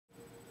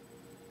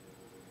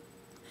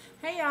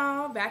Hey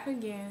y'all, back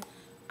again.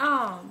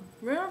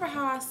 Remember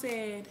how I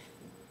said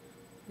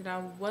that I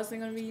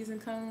wasn't gonna be using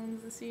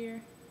combs this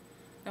year?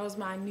 That was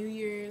my New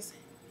Year's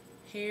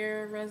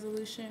hair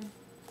resolution.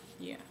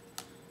 Yeah.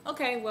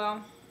 Okay,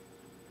 well,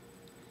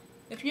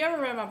 if you ever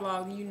read my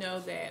blog, you know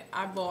that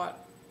I bought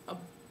a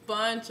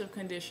bunch of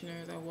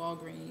conditioners at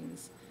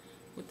Walgreens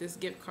with this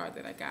gift card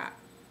that I got.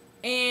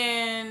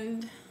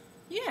 And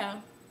yeah,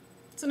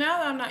 so now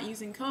that I'm not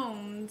using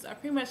combs, I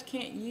pretty much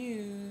can't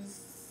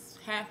use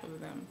half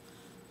of them.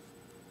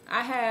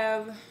 I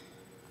have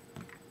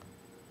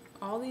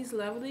all these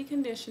lovely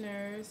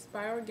conditioners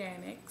by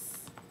Organics.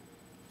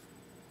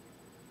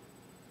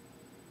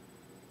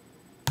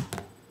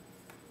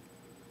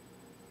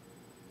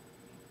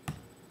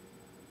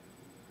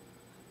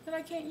 That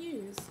I can't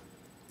use.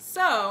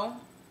 So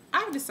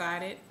I've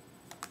decided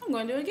I'm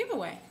going to do a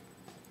giveaway.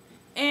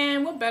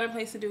 And what better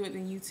place to do it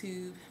than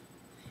YouTube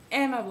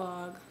and my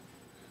blog.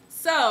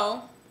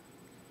 So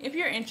if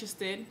you're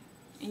interested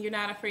and you're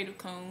not afraid of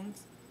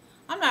cones,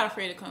 I'm not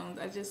afraid of cones.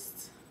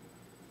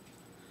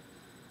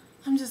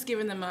 I'm just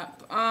giving them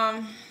up.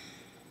 I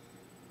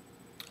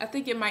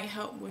think it might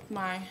help with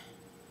my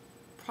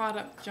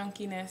product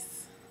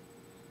junkiness.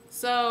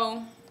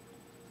 So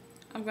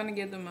I'm gonna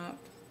give them up.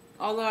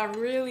 Although I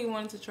really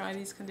wanted to try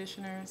these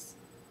conditioners.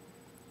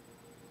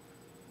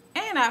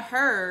 And I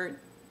heard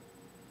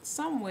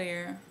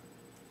somewhere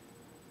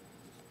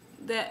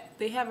that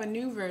they have a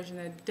new version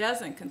that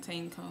doesn't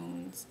contain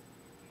cones.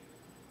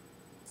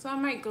 So I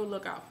might go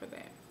look out for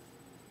that.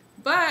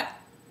 But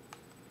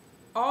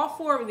all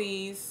four of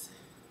these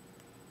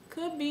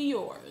could be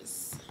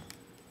yours.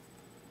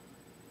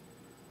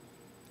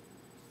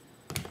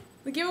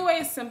 The giveaway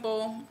is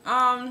simple.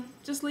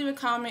 Just leave a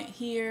comment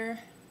here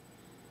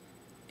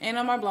and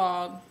on my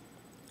blog,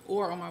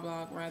 or on my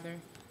blog rather,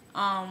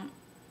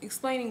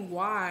 explaining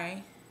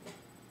why,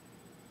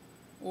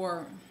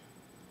 or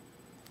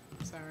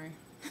sorry,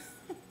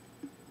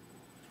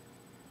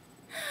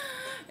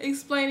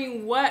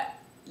 explaining what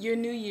your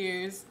New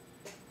Year's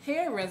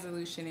hair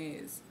resolution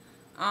is,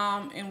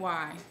 and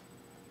why.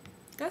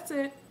 That's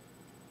it.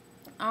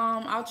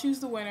 I'll choose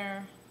the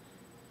winner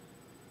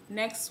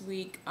next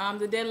week.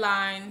 The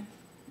deadline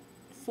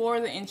for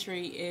the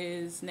entry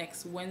is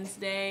next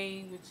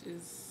Wednesday, which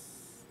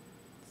is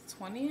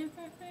 20th,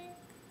 I think.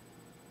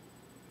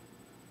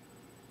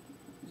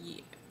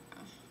 Yeah.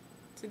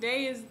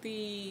 Today is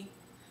the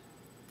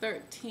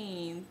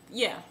 13th.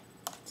 Yeah.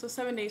 So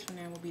 7 days from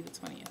now will be the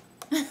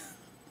 20th.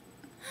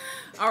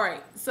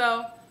 Alright,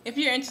 so if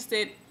you're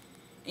interested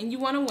and you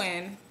want to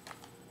win,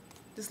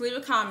 just leave a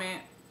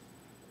comment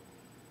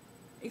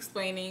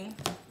explaining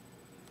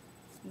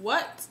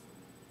what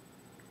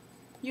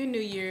your New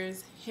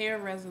Year's hair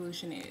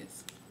resolution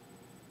is.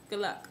 Good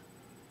luck.